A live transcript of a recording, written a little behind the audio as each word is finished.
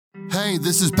Hey,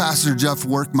 this is Pastor Jeff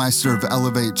Workmeister of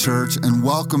Elevate Church, and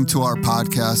welcome to our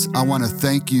podcast. I want to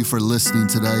thank you for listening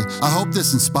today. I hope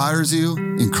this inspires you,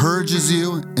 encourages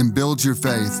you, and builds your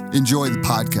faith. Enjoy the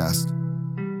podcast.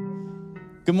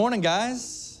 Good morning,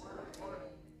 guys.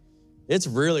 It's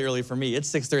really early for me. It's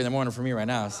 6:30 in the morning for me right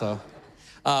now,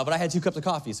 but I had 2 cups of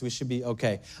coffee, so we should be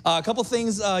okay. A couple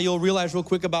things you'll realize real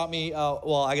quick about me.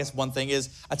 I guess one thing is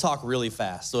I talk really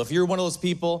fast. So if you're one of those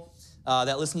people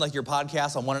that listen to your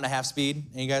podcast on 1.5 speed,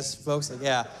 and you guys, folks,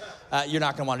 you're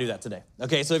not going to want to do that today.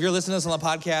 Okay, so if you're listening to this on the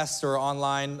podcast or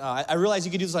online, I realize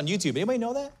you can do this on YouTube. Anybody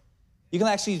know that? You can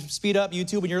actually speed up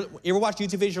YouTube. When you ever watch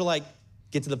YouTube videos, you're like,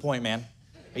 get to the point, man.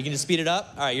 You can just speed it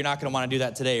up. All right, you're not going to want to do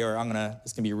that today, or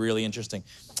it's going to be really interesting.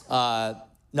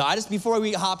 Before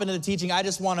we hop into the teaching, I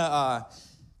just want to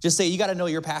just say you got to know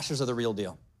your pastors are the real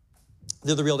deal.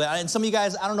 They're the real deal. And some of you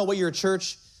guys, I don't know what your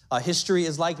church history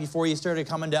is like before you started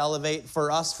coming to Elevate. For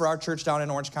us, for our church down in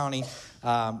Orange County,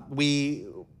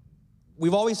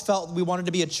 we've always felt we wanted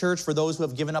to be a church for those who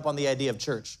have given up on the idea of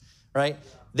church, right?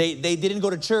 They didn't go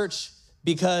to church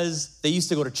because they used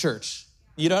to go to church.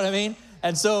 You know what I mean?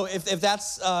 And so if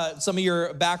that's some of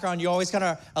your background, you're always kind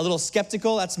of a little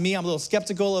skeptical. That's me. I'm a little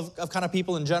skeptical of kind of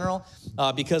people in general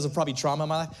because of probably trauma in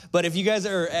my life. But if you guys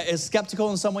are as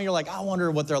skeptical in some way, you're like, I wonder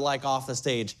what they're like off the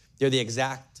stage. They're the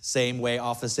exact same way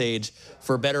off the stage,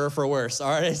 for better or for worse,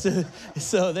 all right?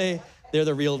 So they're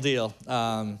the real deal.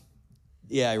 And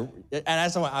I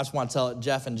just want to tell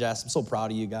Jeff and Jess, I'm so proud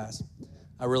of you guys.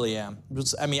 I really am.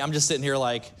 I'm just sitting here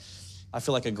like, I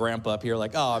feel like a grandpa up here,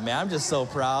 like, oh man, I'm just so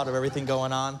proud of everything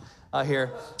going on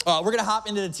here. We're gonna hop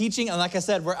into the teaching, and like I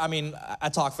said, I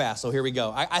talk fast, so here we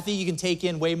go. I think you can take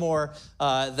in way more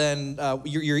than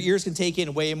your ears can take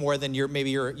in way more than you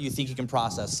think you can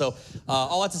process. So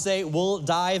all that to say, we'll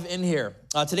dive in here.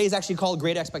 Today is actually called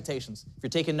Great Expectations. If you're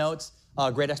taking notes,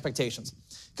 Great Expectations,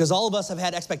 because all of us have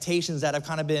had expectations that have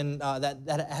kind of been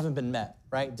that haven't been met,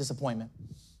 right? Disappointment.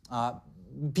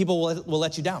 People will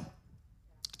let you down.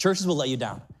 Churches will let you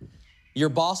down. Your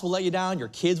boss will let you down. Your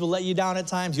kids will let you down at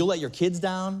times. You'll let your kids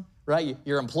down, right?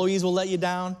 Your employees will let you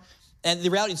down. And the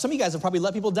reality, some of you guys have probably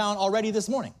let people down already this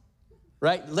morning,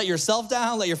 right? Let yourself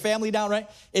down, let your family down, right?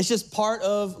 It's just part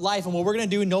of life. And what we're going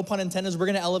to do, no pun intended, is we're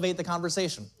going to elevate the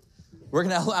conversation. We're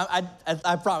going to,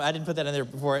 I promise, I didn't put that in there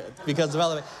before because of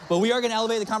elevate, but we are going to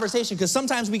elevate the conversation because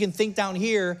sometimes we can think down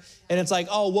here and it's like,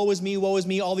 oh, woe is me,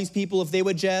 all these people, if they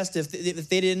would just, if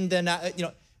they didn't, then,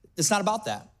 it's not about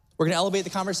that. We're going to elevate the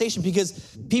conversation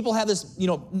because people have this,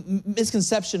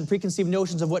 misconception, preconceived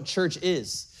notions of what church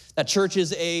is. That church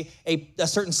is a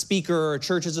certain speaker, or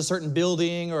church is a certain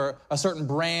building or a certain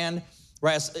brand,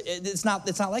 right? It's not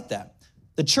like that.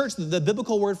 The church, the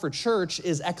biblical word for church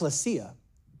is ecclesia,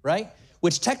 right?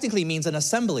 Which technically means an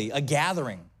assembly, a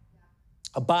gathering,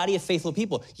 a body of faithful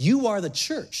people. You are the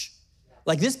church.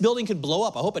 Like this building could blow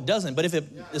up. I hope it doesn't, but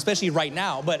especially right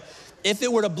now, but if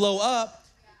it were to blow up,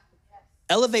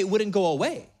 Elevate wouldn't go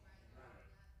away,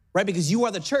 right? Because you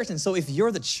are the church. And so if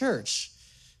you're the church,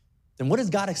 then what does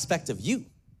God expect of you,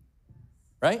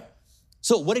 right?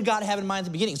 So what did God have in mind at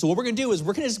the beginning? So what we're going to do is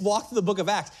we're going to just walk through the book of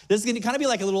Acts. This is going to kind of be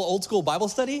like a little old school Bible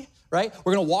study, right?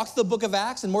 We're going to walk through the book of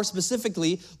Acts, and more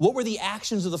specifically, what were the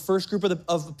actions of the first group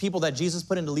of people that Jesus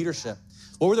put into leadership?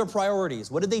 What were their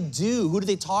priorities? What did they do? Who did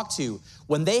they talk to?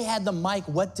 When they had the mic,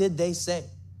 what did they say?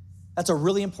 That's a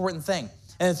really important thing.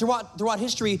 And throughout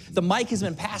history, the mic has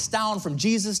been passed down from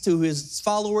Jesus to his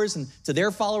followers and to their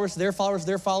followers, to their followers, to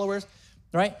their followers,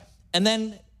 right? And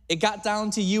then it got down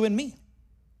to you and me.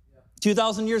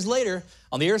 2,000 years later,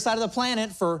 on the other side of the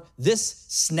planet, for this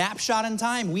snapshot in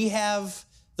time, we have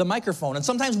the microphone. And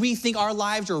sometimes we think our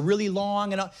lives are really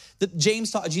long. And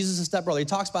James, Jesus' stepbrother, he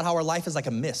talks about how our life is like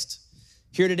a mist.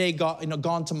 Here today,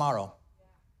 gone tomorrow.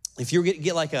 If you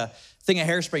get like a thing of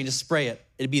hairspray and just spray it,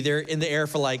 it'd be there in the air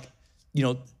for like,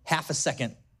 half a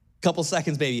second, couple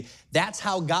seconds, maybe. That's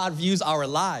how God views our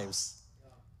lives.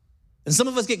 And some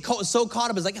of us get so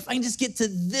caught up, it's like, if I can just get to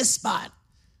this spot,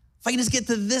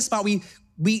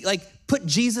 we like put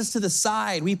Jesus to the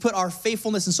side. We put our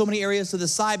faithfulness in so many areas to the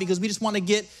side because we just want to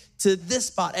get to this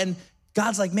spot. And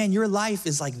God's like, man, your life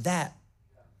is like that.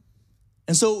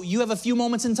 And so you have a few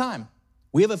moments in time.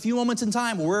 We have a few moments in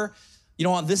time where we're,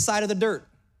 on this side of the dirt.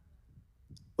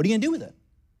 What are you going to do with it?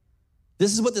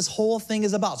 This is what this whole thing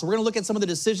is about. So we're going to look at some of the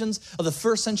decisions of the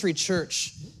first century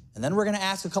church. And then we're going to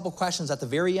ask a couple questions at the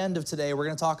very end of today. We're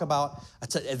going to talk about, at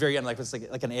the very end, like it's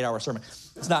like an 8-hour sermon.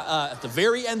 It's not, at the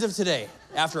very end of today,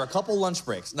 after a couple lunch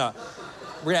breaks. No,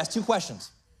 we're going to ask 2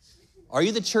 questions. Are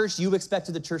you the church you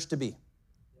expected the church to be?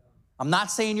 I'm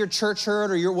not saying your church hurt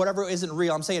or your whatever isn't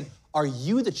real. I'm saying, are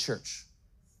you the church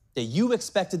that you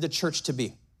expected the church to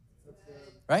be?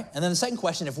 right? And then the second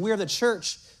question, if we are the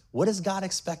church, what does God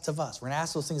expect of us? We're gonna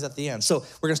ask those things at the end. So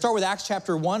we're gonna start with Acts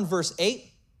chapter 1, verse 8.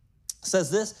 It says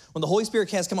this, when the Holy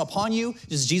Spirit has come upon you,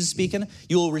 this is Jesus speaking,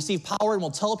 you will receive power and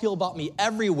will tell people about me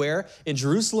everywhere in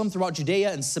Jerusalem, throughout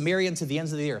Judea and Samaria and to the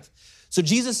ends of the earth. So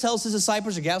Jesus tells his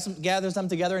disciples, or gathers them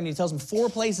together, and he tells them 4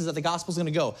 places that the gospel's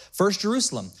gonna go. First,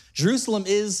 Jerusalem. Jerusalem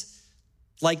is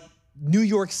like New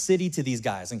York City to these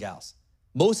guys and gals.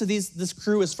 Most of this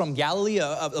crew is from Galilee,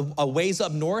 a ways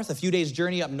up north, a few days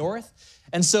journey up north.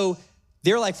 And so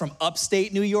they're like from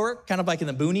upstate New York, kind of like in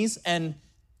the boonies, and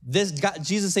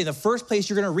Jesus saying the first place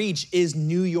you're gonna reach is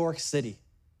New York City.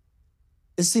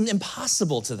 It seemed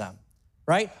impossible to them,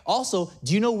 right? Also,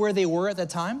 do you know where they were at that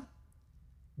time?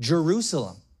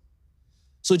 Jerusalem.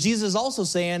 So Jesus is also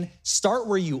saying, start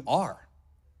where you are.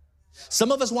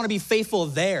 Some of us wanna be faithful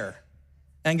there,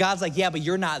 and God's like, yeah, but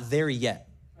you're not there yet.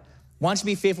 Why don't you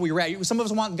be faithful where you're at? Some of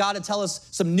us want God to tell us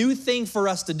some new thing for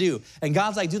us to do, and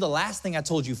God's like, do the last thing I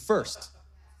told you first.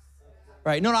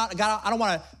 Right? No,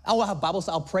 God, I'll have Bible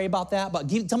study, I'll pray about that, but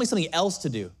tell me something else to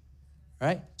do,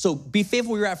 right? So be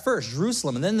faithful where you're at first,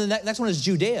 Jerusalem. And then the next one is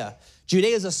Judea.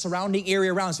 Judea is a surrounding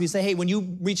area around. So we say, hey, when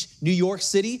you reach New York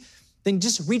City, then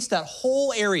just reach that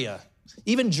whole area,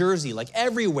 even Jersey, like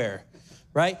everywhere,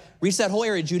 right? Reach that whole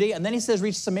area, Judea. And then he says,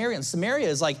 reach Samaria. And Samaria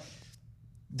is like,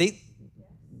 they're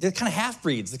kind of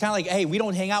half-breeds. They're kind of like, hey, we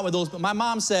don't hang out with those. But my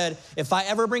mom said, if I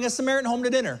ever bring a Samaritan home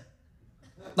to dinner,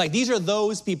 like these are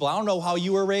those people. I don't know how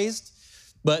you were raised,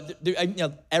 but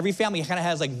every family kind of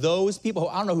has like those people.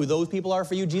 I don't know who those people are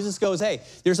for you. Jesus goes, hey,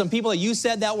 there's some people that you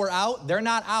said that were out. They're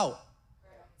not out.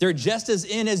 They're just as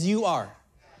in as you are.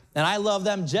 And I love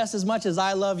them just as much as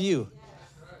I love you.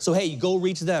 So hey, go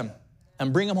reach them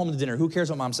and bring them home to dinner. Who cares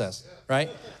what mom says, right?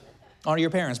 Honor your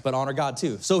parents, but honor God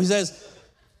too. So he says,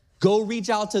 go reach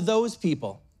out to those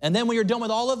people. And then when you're done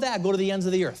with all of that, go to the ends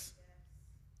of the earth.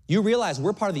 You realize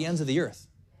we're part of the ends of the earth.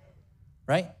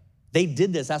 Right? They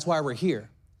did this, that's why we're here.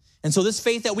 And so this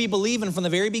faith that we believe in from the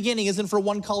very beginning isn't for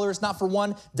one color, it's not for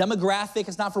one demographic,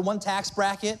 it's not for one tax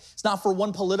bracket, it's not for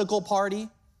one political party,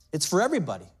 it's for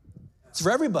everybody. It's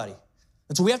for everybody.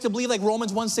 And so we have to believe like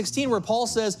Romans 1:16, where Paul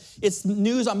says, it's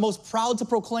news I'm most proud to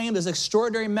proclaim, this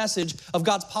extraordinary message of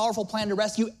God's powerful plan to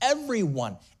rescue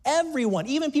everyone,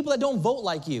 even people that don't vote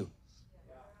like you.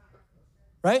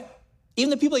 Right? Even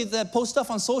the people that post stuff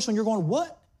on social and you're going,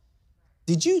 what?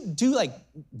 Did you do like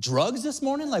drugs this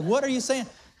morning? Like, what are you saying?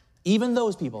 Even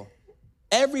those people,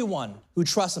 everyone who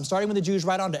trusts him, starting with the Jews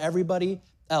right on to everybody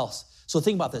else. So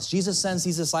think about this. Jesus sends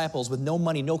these disciples with no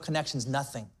money, no connections,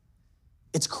 nothing.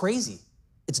 It's crazy.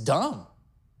 It's dumb.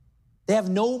 They have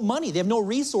no money. They have no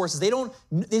resources.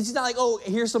 It's not like, oh,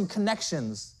 here's some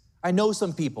connections. I know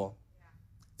some people.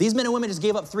 These men and women just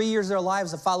gave up 3 years of their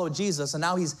lives to follow Jesus, and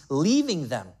now he's leaving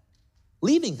them.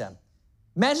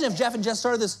 Imagine if Jeff and Jess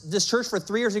started this church for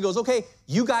 3 years. He goes, okay,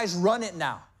 you guys run it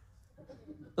now.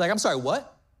 Like, I'm sorry,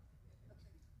 what?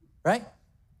 Right?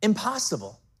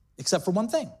 Impossible, except for one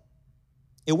thing.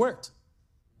 It worked.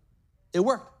 It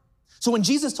worked. So when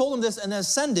Jesus told them this and then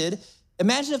ascended,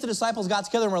 imagine if the disciples got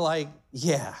together and were like,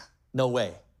 yeah, no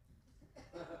way.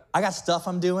 I got stuff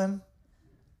I'm doing.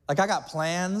 Like, I got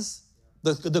plans.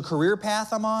 The career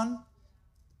path I'm on,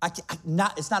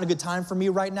 it's not a good time for me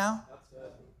right now.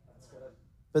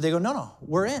 But they go, no,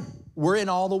 we're in. We're in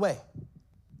all the way.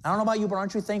 I don't know about you, but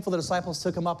aren't you thankful the disciples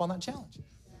took him up on that challenge?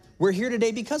 We're here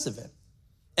today because of it.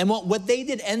 And what they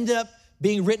did ended up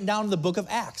being written down in the book of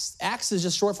Acts. Acts is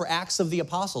just short for Acts of the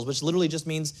Apostles, which literally just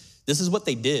means this is what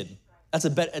they did. That's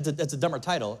a dumber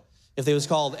title. If they was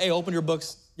called, hey, open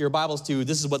your Bibles to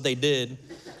this is what they did.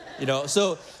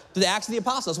 So the Acts of the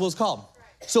Apostles, that's what it's called.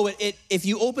 So if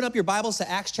you open up your Bibles to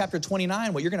Acts chapter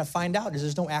 29, what you're going to find out is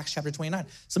there's no Acts chapter 29.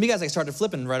 Some of you guys started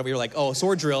flipping right over. You're like, oh,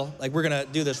 sword drill. Like, we're going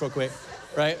to do this real quick,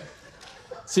 right?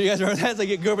 So you guys remember that? It's like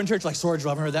you grew up in church like sword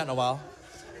drill. I haven't heard that in a while.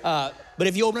 But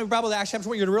if you open up your Bible to Acts chapter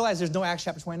 20, you're going to realize there's no Acts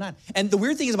chapter 29. And the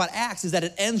weird thing is about Acts is that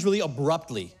it ends really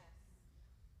abruptly.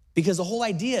 Because the whole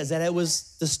idea is that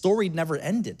the story never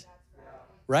ended,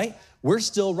 right? We're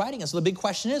still writing it. So the big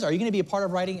question is, are you going to be a part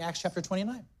of writing Acts chapter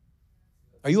 29?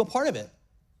 Are you a part of it?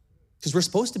 Because we're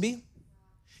supposed to be.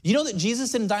 You know that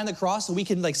Jesus didn't die on the cross so we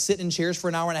can like sit in chairs for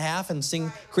an hour and a half and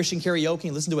sing Christian karaoke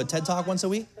and listen to a TED Talk once a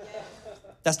week?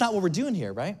 That's not what we're doing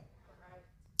here, right?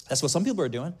 That's what some people are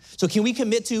doing. So can you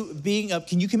commit to being a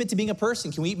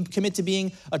person? Can we commit to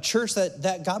being a church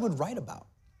that God would write about,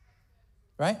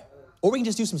 right? Or we can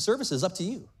just do some services, up to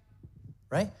you,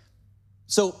 right?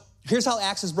 So here's how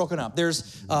Acts is broken up.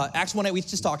 There's Acts 1:8 we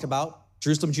just talked about.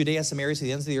 Jerusalem, Judea, Samaria, to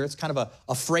the ends of the earth. It's kind of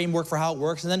a framework for how it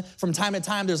works. And then from time to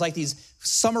time, there's like these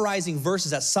summarizing verses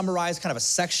that summarize kind of a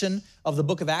section of the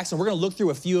book of Acts. And we're going to look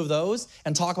through a few of those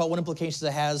and talk about what implications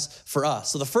it has for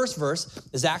us. So the first verse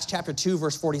is Acts chapter 2,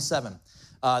 verse 47.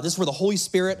 This is where the Holy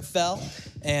Spirit fell.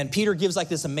 And Peter gives like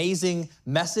this amazing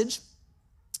message.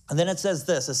 And then it says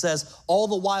this, it says, all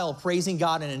the while praising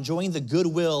God and enjoying the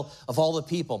goodwill of all the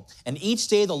people. And each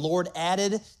day the Lord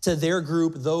added to their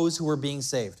group those who were being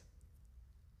saved.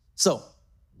 So,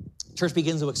 church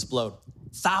begins to explode.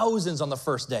 Thousands on the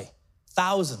first day,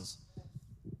 thousands.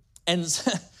 And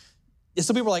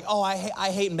some people are like, oh, I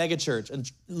hate megachurch.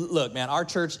 And look, man, our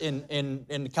church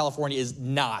in California is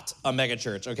not a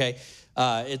megachurch, okay?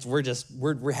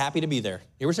 We're happy to be there.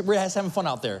 We're just having fun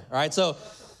out there, all right? So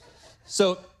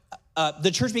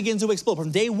the church begins to explode.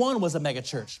 From day one was a mega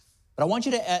church. But I want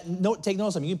you to take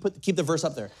notice of them. You can keep the verse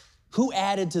up there. Who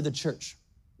added to the church?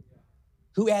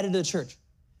 Who added to the church?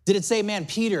 Did it say, man,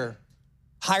 Peter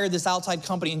hired this outside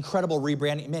company, incredible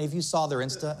rebranding? Man, if you saw their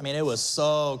Insta, I mean, it was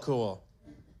so cool.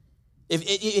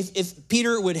 If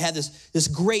Peter would have this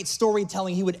great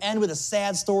storytelling, he would end with a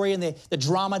sad story, and the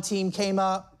drama team came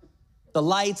up, the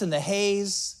lights and the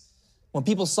haze. When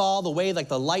people saw the way, like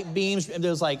the light beams, it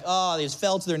was like, oh, they just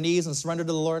fell to their knees and surrendered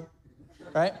to the Lord,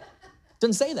 right? It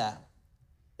doesn't say that.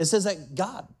 It says that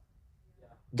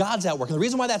God's at work. And the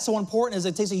reason why that's so important is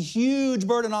it takes a huge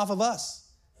burden off of us.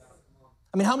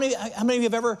 I mean, how many of you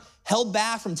have ever held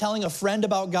back from telling a friend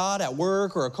about God at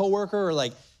work or a coworker or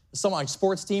like someone like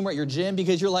sports team or at your gym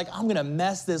because you're like, I'm gonna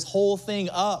mess this whole thing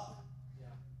up.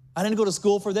 I didn't go to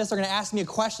school for this. They're gonna ask me a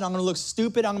question. I'm gonna look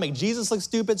stupid. I'm gonna make Jesus look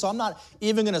stupid, so I'm not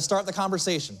even gonna start the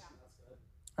conversation,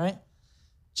 right?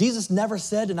 Jesus never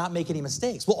said to not make any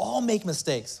mistakes. We'll all make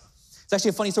mistakes. It's actually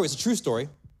a funny story. It's a true story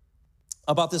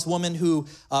about this woman who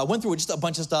went through just a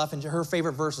bunch of stuff, and her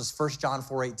favorite verse is 1 John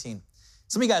 4:18.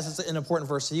 Some of you guys, it's an important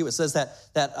verse to you. It says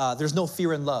that there's no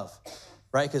fear in love,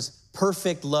 right? Because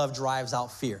perfect love drives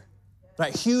out fear,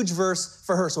 right? Huge verse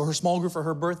for her. So her small group for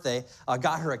her birthday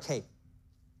got her a cake.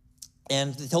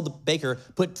 And they told the baker,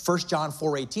 put 1 John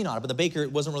 4:18 on it. But the baker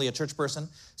wasn't really a church person.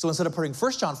 So instead of putting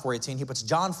 1 John 4:18, he puts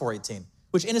John 4:18,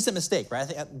 which innocent mistake, right?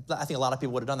 I think a lot of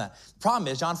people would have done that. The problem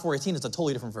is John 4:18 is a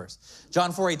totally different verse.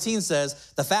 John 4:18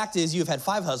 says, the fact is you've had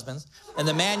 5 husbands, and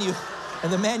the man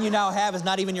you now have is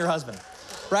not even your husband.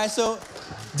 Right, so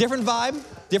different vibe,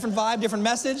 different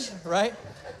message, right?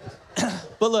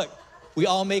 But look, we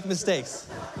all make mistakes.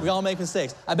 We all make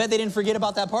mistakes. I bet they didn't forget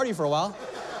about that party for a while,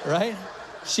 right?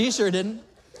 She sure didn't.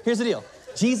 Here's the deal.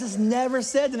 Jesus never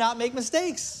said to not make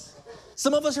mistakes.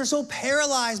 Some of us are so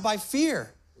paralyzed by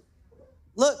fear.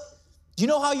 Look, do you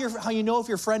know how you know if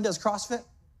your friend does CrossFit?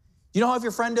 Do you know how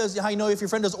you know if your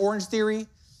friend does Orange Theory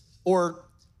or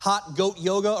hot goat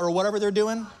yoga or whatever they're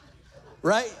doing,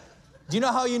 right? Do you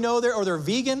know how you know they're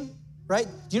vegan, right?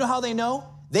 Do you know how they know?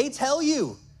 They tell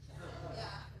you,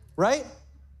 right?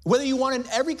 Whether you want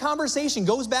to, every conversation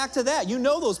goes back to that. You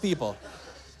know those people.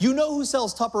 You know who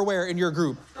sells Tupperware in your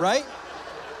group, right?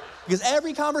 Because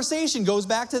every conversation goes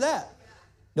back to that.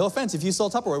 No offense, if you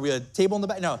sell Tupperware, we have a table in the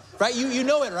back. No, right? You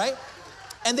know it, right?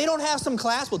 And they don't have some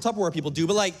class, well, Tupperware people do,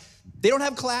 but like, they don't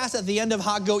have class at the end of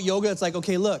hot goat yoga. It's like,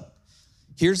 okay, look,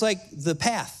 here's like the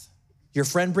path. Your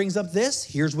friend brings up this,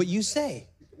 here's what you say.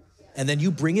 And then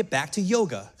you bring it back to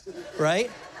yoga,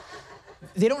 right?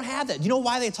 They don't have that. You know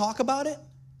why they talk about it?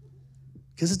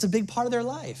 Because it's a big part of their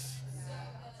life,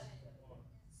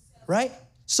 right?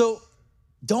 So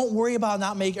don't worry about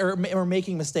not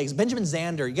making mistakes. Benjamin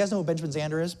Zander, you guys know who Benjamin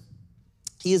Zander is?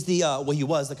 He is he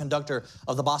was the conductor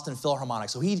of the Boston Philharmonic.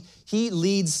 So he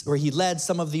led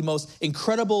some of the most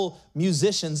incredible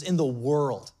musicians in the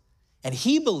world. And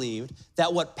he believed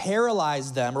that what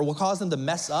paralyzed them or what caused them to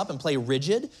mess up and play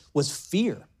rigid was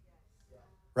fear,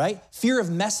 right? Fear of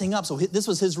messing up. So this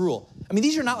was his rule. I mean,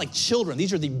 these are not like children.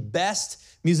 These are the best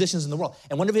musicians in the world.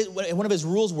 And one of his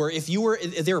rules were if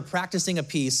they were practicing a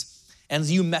piece and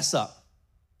you mess up,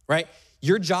 right?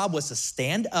 Your job was to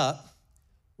stand up,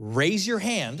 raise your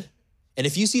hand, and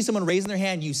if you see someone raising their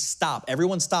hand, you stop.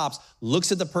 Everyone stops,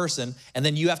 looks at the person, and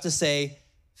then you have to say,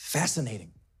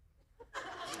 fascinating.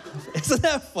 Isn't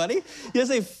that funny? You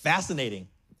say fascinating.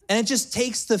 And it just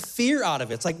takes the fear out of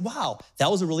it. It's like, wow,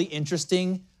 that was a really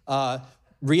interesting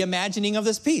reimagining of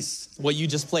this piece, what you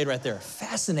just played right there.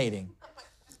 Fascinating.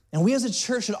 And we as a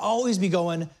church should always be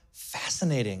going,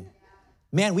 fascinating.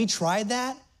 Man, we tried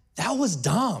that. That was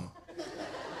dumb.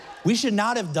 We should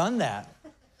not have done that,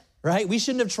 right? We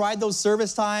shouldn't have tried those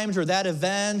service times or that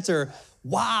event or,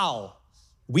 wow,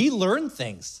 we learned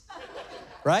things.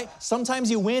 Right? Sometimes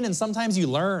you win and sometimes you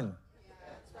learn,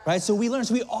 right? So we learn.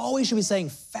 So we always should be saying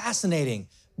fascinating,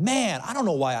 Man, I don't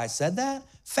know why I said that.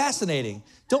 Fascinating.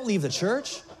 Don't leave the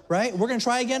church, right? We're gonna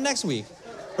try again next week,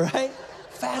 right?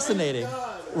 Fascinating,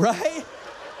 right?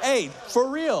 Hey, for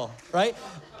real, right?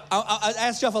 I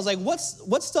asked Jeff, I was like,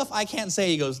 what's stuff I can't say?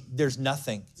 He goes, there's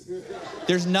nothing.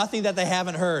 There's nothing that they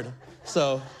haven't heard.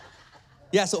 So,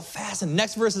 yeah, so fascinating.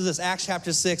 Next verse is this, Acts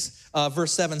chapter 6,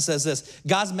 verse 7 says this.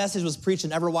 God's message was preached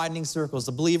in ever-widening circles.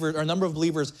 A number of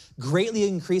believers greatly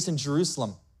increased in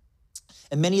Jerusalem.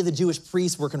 And many of the Jewish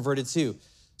priests were converted too.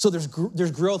 So there's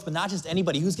growth, but not just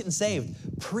anybody. Who's getting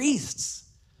saved? Priests.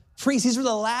 Priests, these were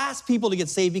the last people to get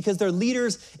saved because they're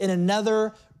leaders in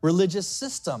another religious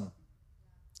system.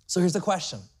 So here's the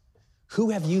question. Who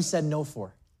have you said no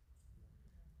for?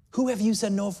 Who have you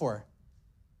said no for?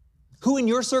 Who in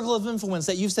your circle of influence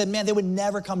that you've said, man, they would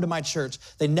never come to my church.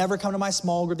 They never come to my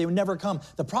small group. They would never come.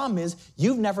 The problem is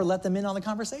you've never let them in on the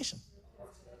conversation,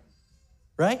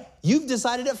 right? You've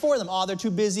decided it for them. Oh, they're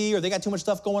too busy, or they got too much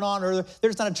stuff going on, or they're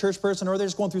just not a church person, or they're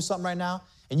just going through something right now.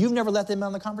 And you've never let them in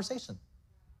on the conversation.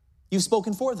 You've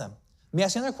spoken for them. Let me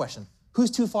ask you another question.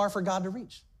 Who's too far for God to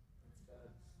reach?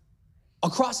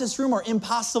 Across this room are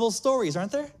impossible stories,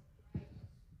 aren't there?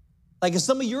 Like if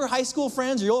some of your high school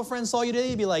friends or your old friends saw you today,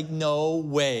 you'd be like, no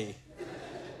way.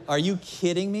 Are you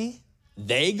kidding me?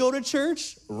 They go to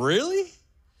church? Really?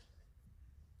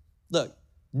 Look,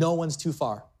 no one's too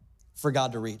far for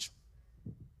God to reach.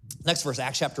 Next verse,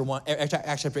 Acts chapter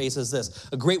 8 says this.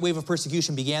 A great wave of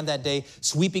persecution began that day,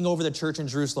 sweeping over the church in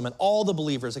Jerusalem, and all the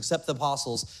believers, except the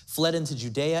apostles, fled into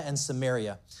Judea and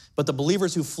Samaria. But the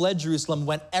believers who fled Jerusalem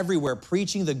went everywhere,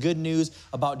 preaching the good news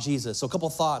about Jesus. So a couple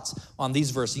thoughts on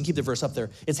these verses. You can keep the verse up there.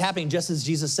 It's happening just as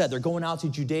Jesus said. They're going out to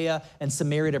Judea and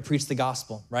Samaria to preach the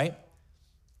gospel, right?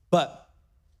 But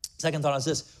second thought is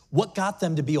this. What got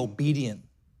them to be obedient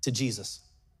to Jesus?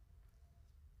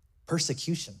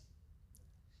 Persecution.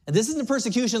 And this isn't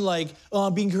persecution like, oh,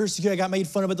 I'm being persecuted, I got made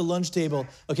fun of at the lunch table.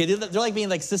 Okay, they're like being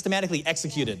like systematically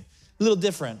executed. A little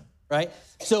different, right?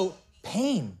 So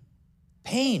pain.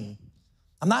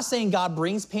 I'm not saying God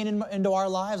brings pain into our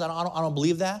lives. I don't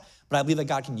believe that, but I believe that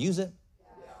God can use it,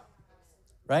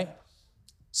 right?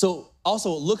 So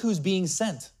also, look who's being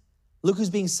sent. Look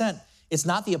who's being sent. It's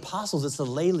not the apostles, it's the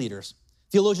lay leaders.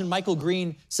 Theologian Michael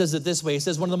Green says it this way. He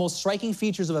says, one of the most striking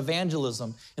features of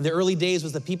evangelism in the early days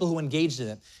was the people who engaged in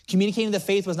it. Communicating the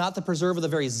faith was not the preserve of the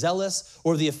very zealous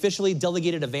or the officially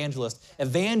delegated evangelist.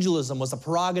 Evangelism was the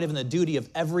prerogative and the duty of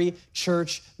every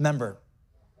church member.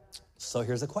 So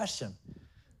here's the question.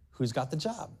 Who's got the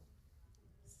job?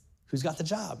 Who's got the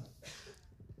job?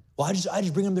 Well, I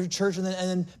just bring them to church and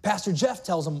then Pastor Jeff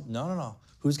tells them, no.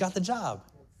 Who's got the job?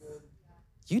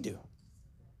 You do.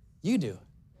 You do.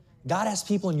 God has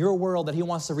people in your world that he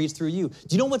wants to reach through you.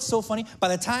 Do you know what's so funny? By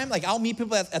the time, like I'll meet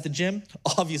people at the gym.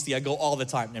 Obviously, I go all the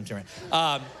time.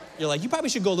 You're like, you probably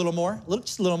should go a little more,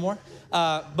 just a little more.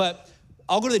 But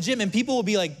I'll go to the gym and people will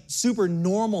be like super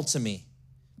normal to me.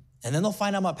 And then they'll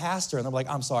find I'm a pastor and they're like,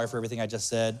 I'm sorry for everything I just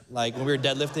said. Like when we were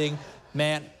deadlifting,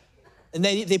 man. And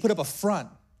they put up a front.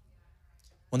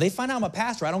 When they find out I'm a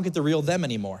pastor, I don't get the real them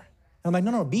anymore. And I'm like,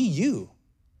 no, be you,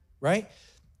 right?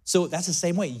 So that's the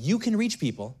same way. You can reach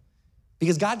people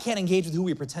because God can't engage with who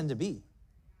we pretend to be,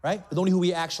 right? But only who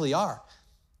we actually are.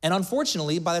 And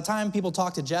unfortunately, by the time people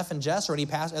talk to Jeff and Jess or any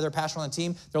other pastor on the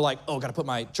team, they're like, oh, gotta put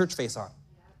my church face on.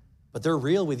 But they're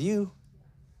real with you,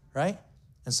 right?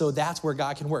 And so that's where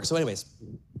God can work. So anyways,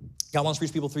 God wants to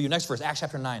reach people through you. Next verse, Acts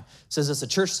chapter 9 says this, the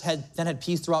church then had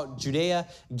peace throughout Judea,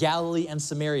 Galilee, and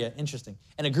Samaria. Interesting.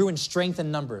 And it grew in strength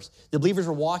and numbers. The believers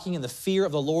were walking in the fear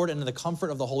of the Lord and in the comfort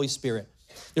of the Holy Spirit.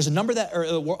 There's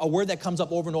a word that comes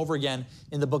up over and over again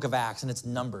in the book of Acts, and it's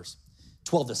numbers.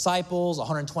 12 disciples,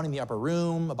 120 in the upper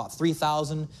room, about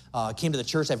 3,000 came to the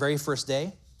church that very first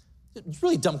day. It's a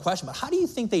really dumb question, but how do you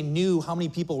think they knew how many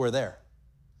people were there?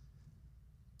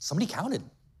 Somebody counted.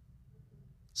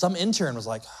 Some intern was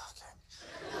like,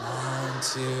 okay, 1,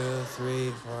 2,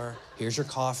 3, 4. Here's your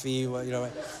coffee.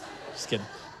 Just kidding.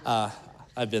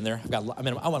 I've been there. I've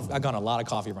gone on a lot of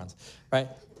coffee runs, right?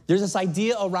 There's this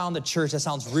idea around the church that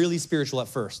sounds really spiritual at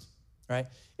first, right?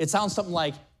 It sounds something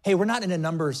like, hey, we're not into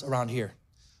numbers around here.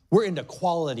 We're into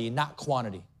quality, not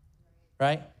quantity,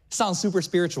 right? It sounds super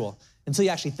spiritual until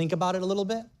you actually think about it a little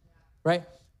bit, right?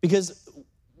 Because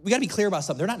we gotta be clear about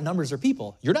something. They're not numbers, they're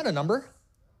people. You're not a number,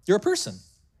 you're a person,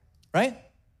 right?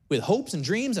 With hopes and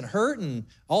dreams and hurt and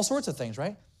all sorts of things,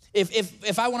 right?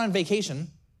 If I went on vacation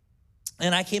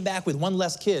and I came back with one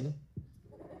less kid,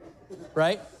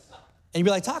 right? And you'd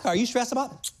be like, Taka, are you stressed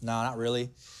about it? No, not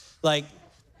really. Like,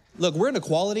 look, we're into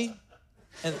quality.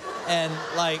 And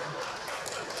like,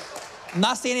 I'm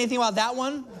not saying anything about that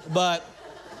one, but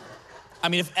I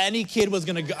mean, if any kid was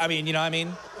gonna go, I mean, you know what I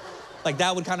mean? Like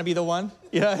that would kind of be the one,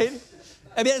 you know what I mean?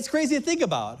 I mean, it's crazy to think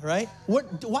about, right?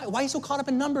 Why are you so caught up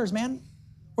in numbers, man?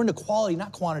 We're into quality,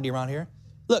 not quantity around here.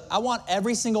 Look, I want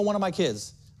every single one of my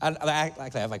kids, I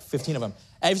have like 15 of them,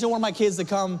 every single one of my kids to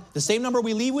come the same number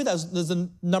we leave with as the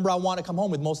number I want to come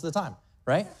home with most of the time,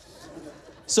 right?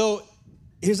 So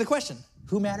here's the question.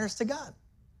 Who matters to God?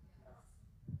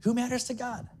 Who matters to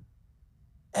God?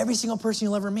 Every single person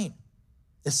you'll ever meet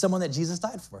is someone that Jesus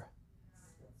died for.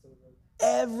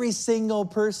 Every single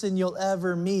person you'll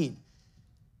ever meet,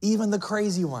 even the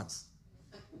crazy ones.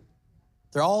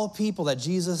 They're all people that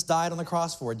Jesus died on the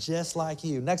cross for, just like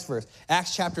you. Next verse,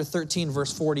 Acts chapter 13,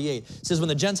 verse 48. It says, when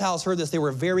the Gentiles heard this, they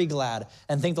were very glad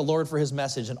and thanked the Lord for his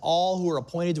message, and all who were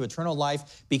appointed to eternal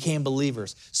life became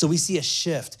believers. So we see a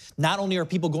shift. Not only are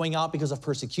people going out because of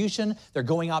persecution, they're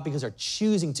going out because they're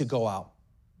choosing to go out.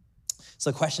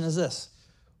 So the question is this,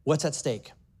 what's at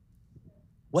stake?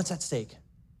 What's at stake?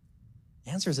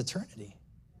 The answer is eternity.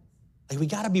 Like we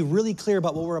gotta be really clear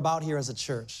about what we're about here as a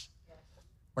church.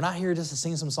 We're not here just to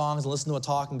sing some songs and listen to a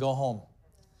talk and go home.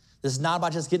 This is not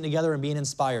about just getting together and being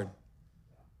inspired,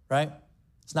 right?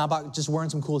 It's not about just wearing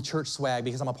some cool church swag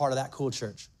because I'm a part of that cool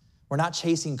church. We're not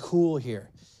chasing cool here.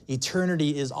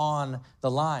 Eternity is on the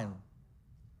line,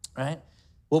 right?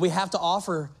 What we have to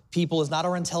offer people is not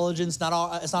our intelligence,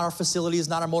 it's not our facilities,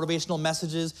 not our motivational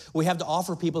messages. What we have to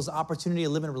offer people is the opportunity to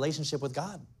live in a relationship with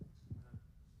God.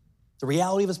 The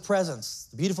reality of his presence,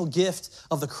 the beautiful gift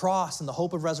of the cross and the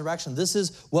hope of resurrection. This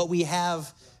is what we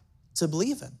have to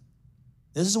believe in.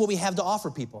 This is what we have to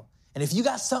offer people. And if you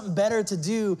got something better to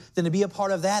do than to be a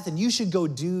part of that, then you should go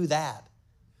do that.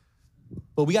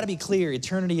 But we got to be clear,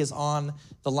 eternity is on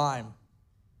the line.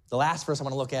 The last verse I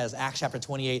want to look at is Acts chapter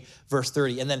 28, verse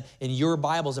 30. And then in your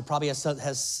Bibles, it probably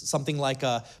has something like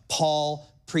Paul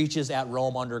preaches at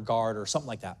Rome under guard or something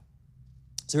like that.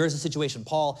 So here's the situation.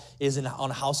 Paul is on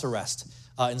house arrest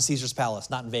in Caesar's palace,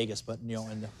 not in Vegas, but in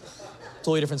a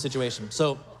totally different situation.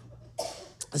 So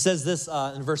it says this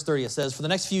in verse 30. It says, for the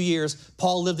next few years,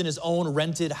 Paul lived in his own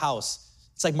rented house.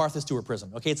 It's like Martha Stewart prison,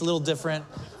 okay? It's a little different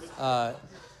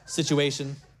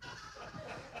situation,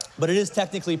 but it is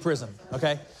technically prison,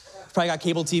 okay? He's probably got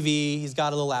cable TV. He's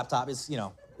got a little laptop. It's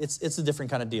a different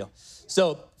kind of deal.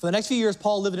 So for the next few years,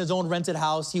 Paul lived in his own rented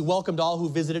house. He welcomed all who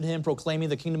visited him, proclaiming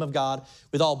the kingdom of God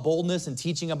with all boldness and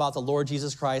teaching about the Lord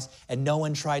Jesus Christ, and no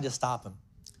one tried to stop him.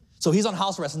 So he's on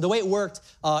house arrest. And the way it worked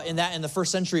in the first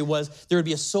century was there would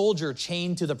be a soldier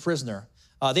chained to the prisoner.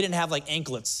 They didn't have like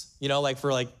anklets, like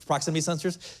for like proximity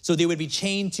sensors. So they would be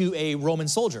chained to a Roman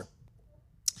soldier.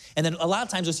 And then a lot of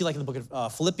times you'll see like in the book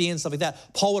of Philippians, stuff like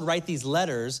that, Paul would write these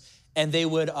letters and he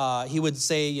would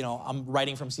say, I'm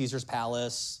writing from Caesar's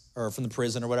palace or from the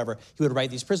prison or whatever. He would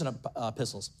write these prison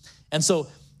epistles. And so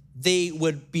they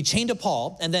would be chained to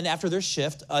Paul, and then after their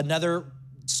shift, another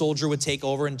soldier would take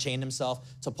over and chain himself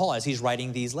to Paul as he's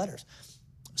writing these letters.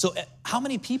 So how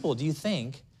many people do you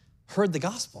think heard the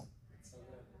gospel?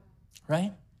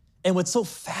 Right? And what's so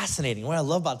fascinating, what I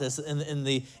love about this, in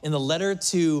the letter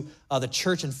to the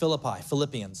church in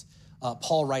Philippians,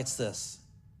 Paul writes this.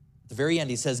 At the very end,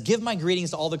 he says, give my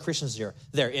greetings to all the Christians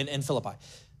there in Philippi.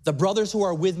 The brothers who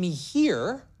are with me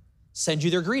here send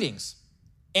you their greetings.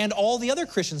 And all the other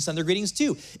Christians send their greetings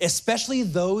too, especially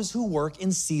those who work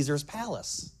in Caesar's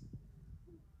palace.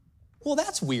 Well,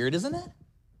 that's weird, isn't it?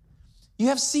 You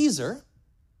have Caesar,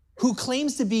 who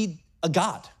claims to be a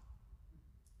god,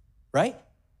 right?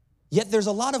 Yet there's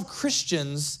a lot of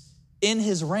Christians in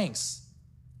his ranks.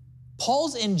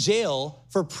 Paul's in jail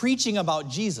for preaching about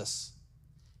Jesus.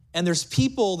 And there's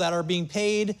people that are being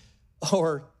paid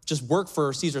or just work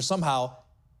for Caesar somehow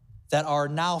that are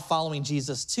now following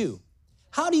Jesus too.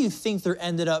 How do you think there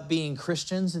ended up being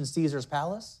Christians in Caesar's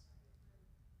palace?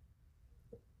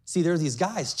 See, there are these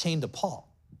guys chained to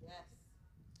Paul. Yes.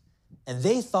 And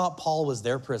they thought Paul was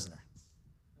their prisoner.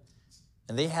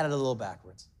 And they had it a little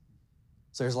backwards.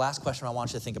 So here's the last question I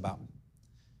want you to think about.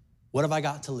 What have I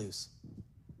got to lose?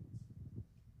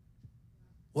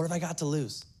 What have I got to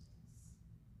lose?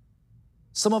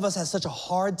 Some of us have such a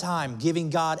hard time giving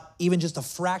God even just a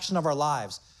fraction of our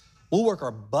lives. We'll work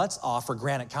our butts off for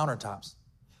granite countertops.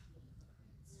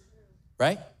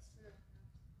 Right?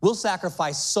 We'll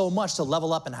sacrifice so much to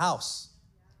level up in house,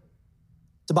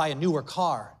 to buy a newer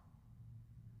car.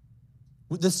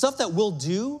 The stuff that we'll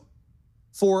do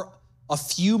for a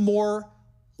few more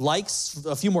likes,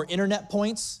 a few more internet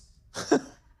points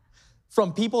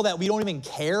from people that we don't even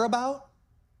care about.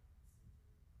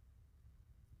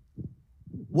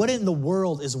 What in the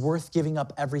world is worth giving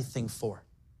up everything for?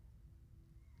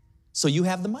 So you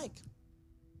have the mic.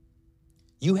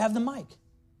 You have the mic.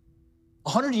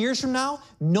 100 years from now,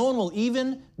 no one will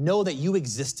even know that you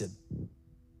existed.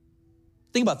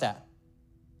 Think about that.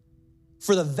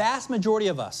 For the vast majority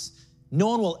of us, no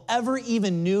one will ever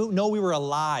even know we were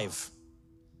alive.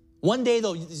 One day,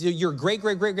 though, your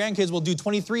great-great-great-grandkids will do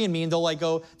 23andMe, and they'll like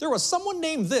go, there was someone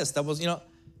named this that was,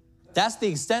 that's the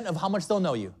extent of how much they'll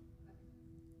know you.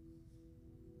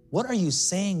 What are you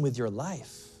saying with your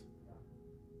life?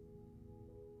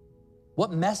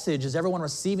 What message is everyone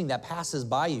receiving that passes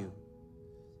by you?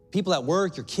 People at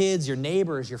work, your kids, your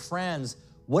neighbors, your friends,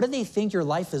 what do they think your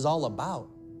life is all about?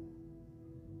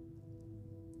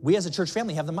 We as a church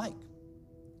family have the mic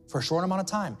for a short amount of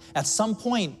time. At some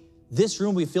point, this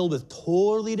room will be filled with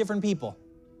totally different people.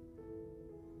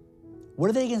 What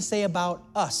are they gonna say about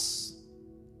us?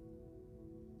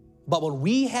 But when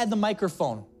we had the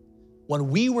microphone, when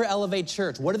we were Elevate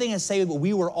Church, what are they gonna say what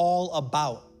we were all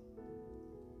about?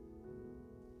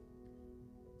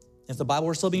 If the Bible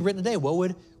were still being written today,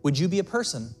 what would you be a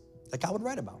person that God would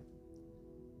write about?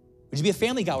 Would you be a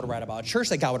family God would write about, a church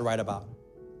that God would write about?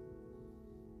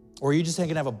 Or are you just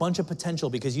gonna have a bunch of potential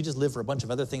because you just live for a bunch of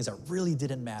other things that really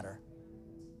didn't matter?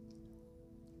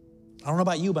 I don't know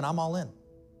about you, but I'm all in.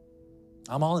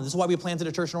 I'm all in. This is why we planted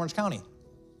a church in Orange County.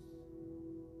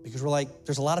 Because we're like,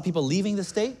 there's a lot of people leaving the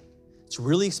state. It's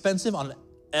really expensive on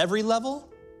every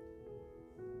level.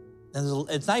 And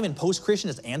it's not even post-Christian,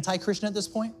 it's anti-Christian at this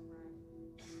point.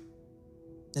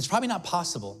 It's probably not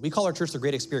possible. We call our church the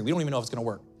Great Experience. We don't even know if it's gonna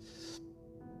work.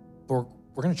 But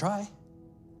we're gonna try.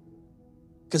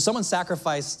 Because someone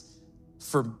sacrificed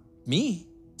for me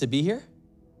to be here,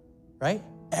 right?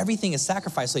 Everything is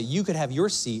sacrificed so you could have your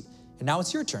seat, and now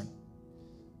it's your turn.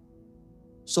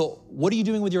 So what are you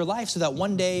doing with your life so that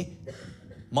one day,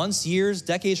 months, years,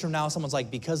 decades from now, someone's like,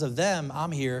 because of them,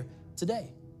 I'm here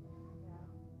today.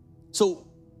 So,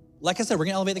 like I said, we're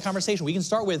gonna elevate the conversation. We can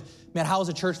start with, man, how has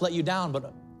the church let you down? But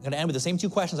I'm gonna end with the same two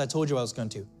questions I told you I was going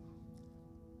to.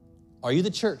 Are you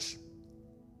the church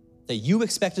that you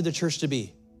expected the church to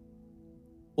be?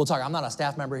 We'll talk, I'm not a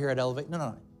staff member here at Elevate.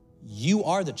 No. You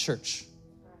are the church.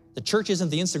 The church isn't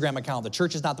the Instagram account. The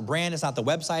church is not the brand. It's not the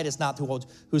website. It's not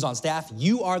who's on staff.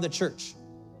 You are the church.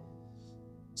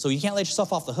 So you can't let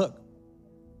yourself off the hook.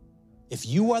 If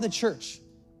you are the church,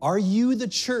 are you the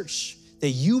church that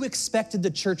you expected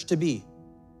the church to be?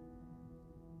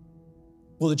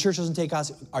 Well, the church doesn't take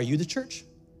us. Are you the church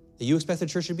that you expect the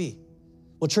church to be?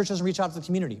 Well, church doesn't reach out to the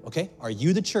community, okay? Are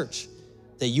you the church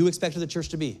that you expected the church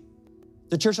to be?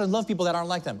 The church doesn't love people that aren't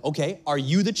like them. Okay, are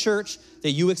you the church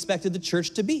that you expected the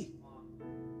church to be?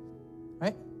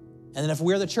 Right? And then if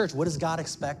we're the church, what does God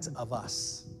expect of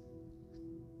us?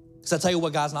 Because I'll tell you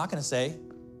what God's not gonna say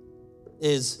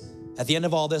is, at the end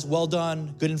of all this, well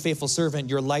done, good and faithful servant,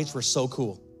 your lights were so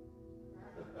cool.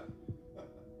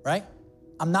 Right?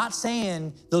 I'm not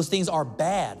saying those things are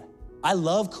bad. I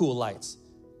love cool lights,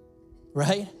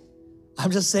 right?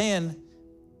 I'm just saying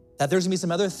that there's gonna be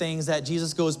some other things that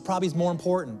Jesus goes, probably is more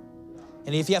important.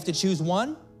 And if you have to choose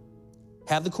one,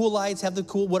 have the cool lights, have the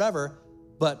cool whatever,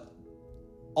 but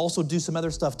also do some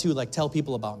other stuff too, like tell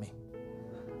people about me,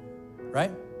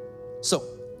 right? So,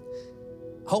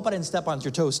 I hope I didn't step on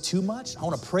your toes too much. I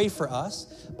wanna pray for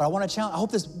us, but I wanna challenge, I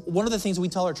hope this, one of the things we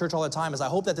tell our church all the time is I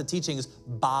hope that the teachings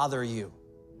bother you.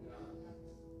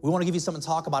 We wanna give you something to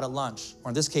talk about at lunch,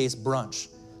 or in this case, brunch,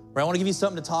 right? I wanna give you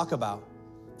something to talk about.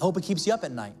 I hope it keeps you up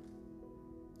at night.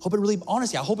 Hope it really,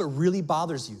 honestly, I hope it really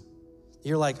bothers you.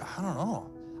 You're like, I don't know.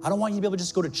 I don't want you to be able to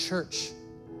just go to church.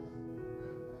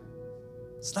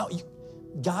 It's not,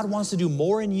 God wants to do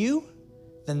more in you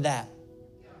than that.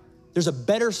 There's a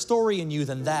better story in you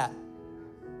than that.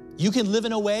 You can live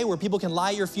in a way where people can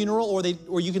lie at your funeral,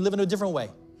 or you can live in a different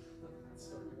way.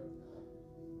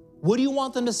 What do you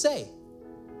want them to say?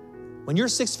 When you're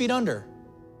 6 feet under,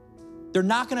 they're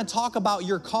not gonna talk about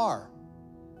your car.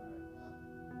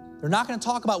 They're not gonna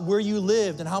talk about where you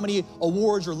lived and how many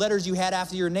awards or letters you had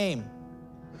after your name.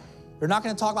 They're not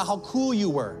gonna talk about how cool you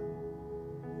were.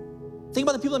 Think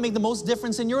about the people that make the most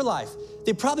difference in your life.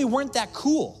 They probably weren't that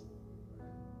cool.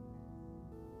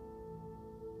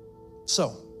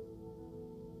 So,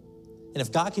 and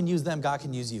if God can use them, God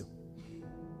can use you.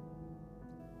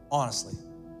 Honestly.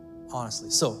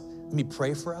 So, let me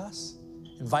pray for us,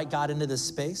 invite God into this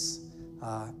space,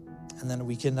 and then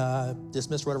we can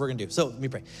dismiss whatever we're gonna do. So let me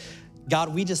pray.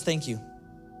 God, we just thank you.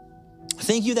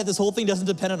 Thank you that this whole thing doesn't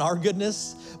depend on our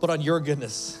goodness, but on your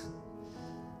goodness.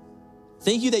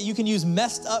 Thank you that you can use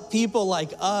messed up people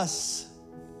like us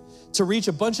to reach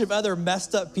a bunch of other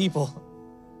messed up people.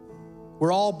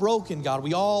 We're all broken, God.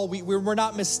 We're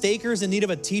not mistakers in need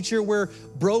of a teacher. We're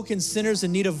broken sinners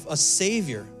in need of a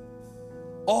savior.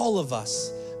 All of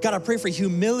us. God, I pray for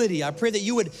humility. I pray that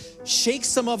you would shake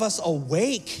some of us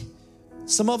awake.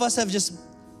 Some of us have just,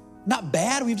 not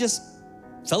bad, we've just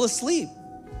fell asleep.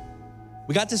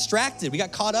 We got distracted, we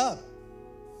got caught up.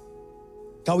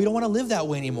 God, we don't want to live that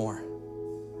way anymore.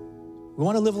 We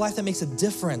want to live a life that makes a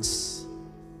difference.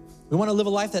 We want to live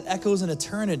a life that echoes in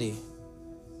eternity.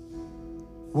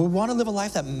 We want to live a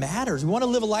life that matters. We want to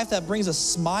live a life that brings a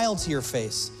smile to your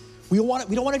face. We don't want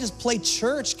to just play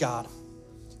church, God.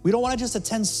 We don't want to just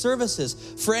attend services.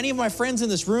 For any of my friends in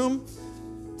this room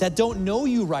that don't know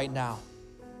you right now,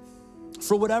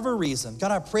 for whatever reason,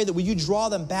 God, I pray that would you draw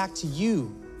them back to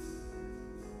you?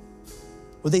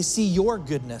 Would they see your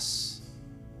goodness?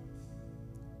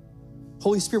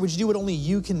 Holy Spirit, would you do what only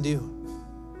you can do?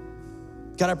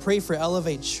 God, I pray for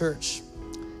Elevate Church,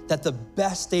 that the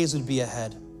best days would be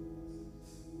ahead.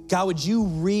 God, would you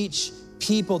reach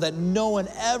people that no one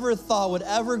ever thought would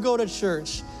ever go to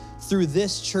church through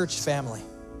this church family?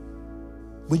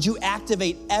 Would you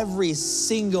activate every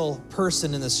single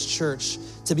person in this church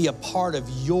to be a part of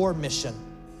your mission?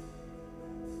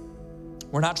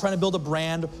 We're not trying to build a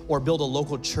brand or build a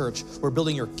local church. We're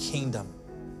building your kingdom.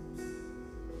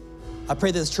 I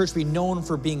pray that this church be known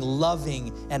for being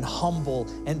loving and humble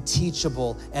and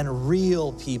teachable and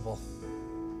real people.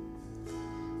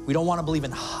 We don't want to believe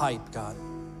in hype, God.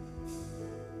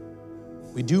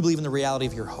 We do believe in the reality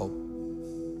of your hope.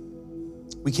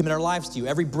 We commit our lives to you.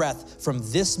 Every breath from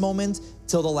this moment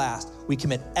till the last, we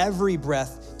commit every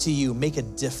breath to you. Make a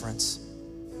difference.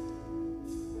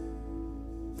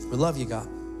 We love you, God.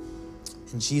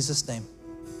 In Jesus' name,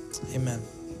 amen.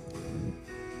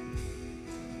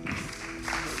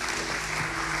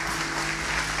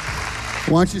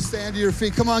 Why don't you stand to your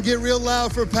feet? Come on, get real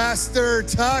loud for Pastor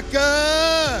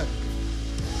Taka.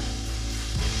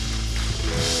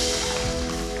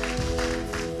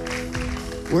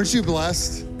 Weren't you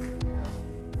blessed?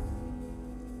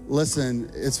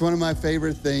 Listen, it's one of my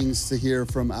favorite things to hear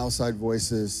from outside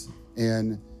voices,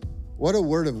 and what a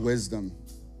word of wisdom.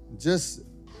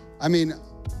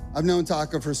 I've known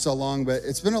Taka for so long, but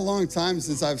it's been a long time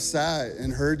since I've sat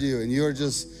and heard you, and you are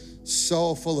just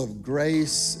so full of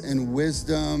grace and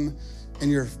wisdom,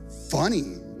 and you're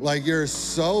funny. Like, you're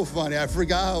so funny. I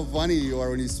forgot how funny you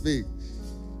are when you speak.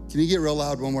 Can you get real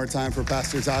loud one more time for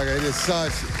Pastor Taka? It is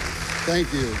such,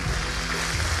 thank you.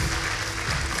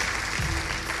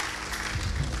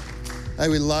 Hey,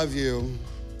 we love you.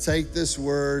 Take this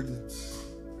word,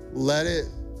 let it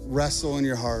wrestle in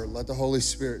your heart. Let the Holy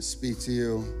Spirit speak to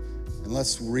you, and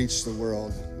let's reach the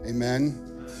world. Amen.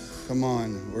 Come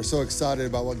on. We're so excited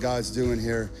about what God's doing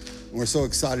here. And we're so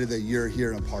excited that you're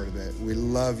here and a part of it. We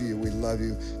love you. We love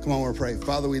you. Come on, we'll pray.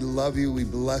 Father, we love you. We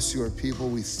bless your people.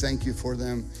 We thank you for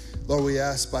them. Lord, we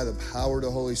ask by the power of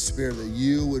the Holy Spirit that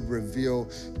you would reveal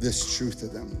this truth to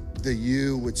them, that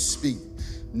you would speak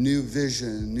new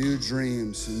vision, new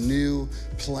dreams, new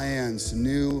plans,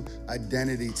 new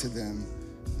identity to them.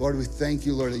 Lord, we thank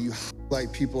you, Lord, that you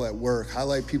highlight people at work,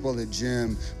 highlight people at the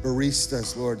gym,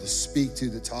 baristas, Lord, to speak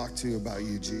to talk to about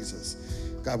you, Jesus.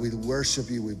 God, we worship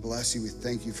you, we bless you, we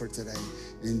thank you for today.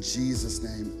 In Jesus'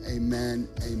 name, amen,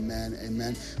 amen,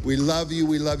 amen. We love you,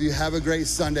 we love you. Have a great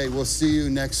Sunday. We'll see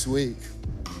you next week.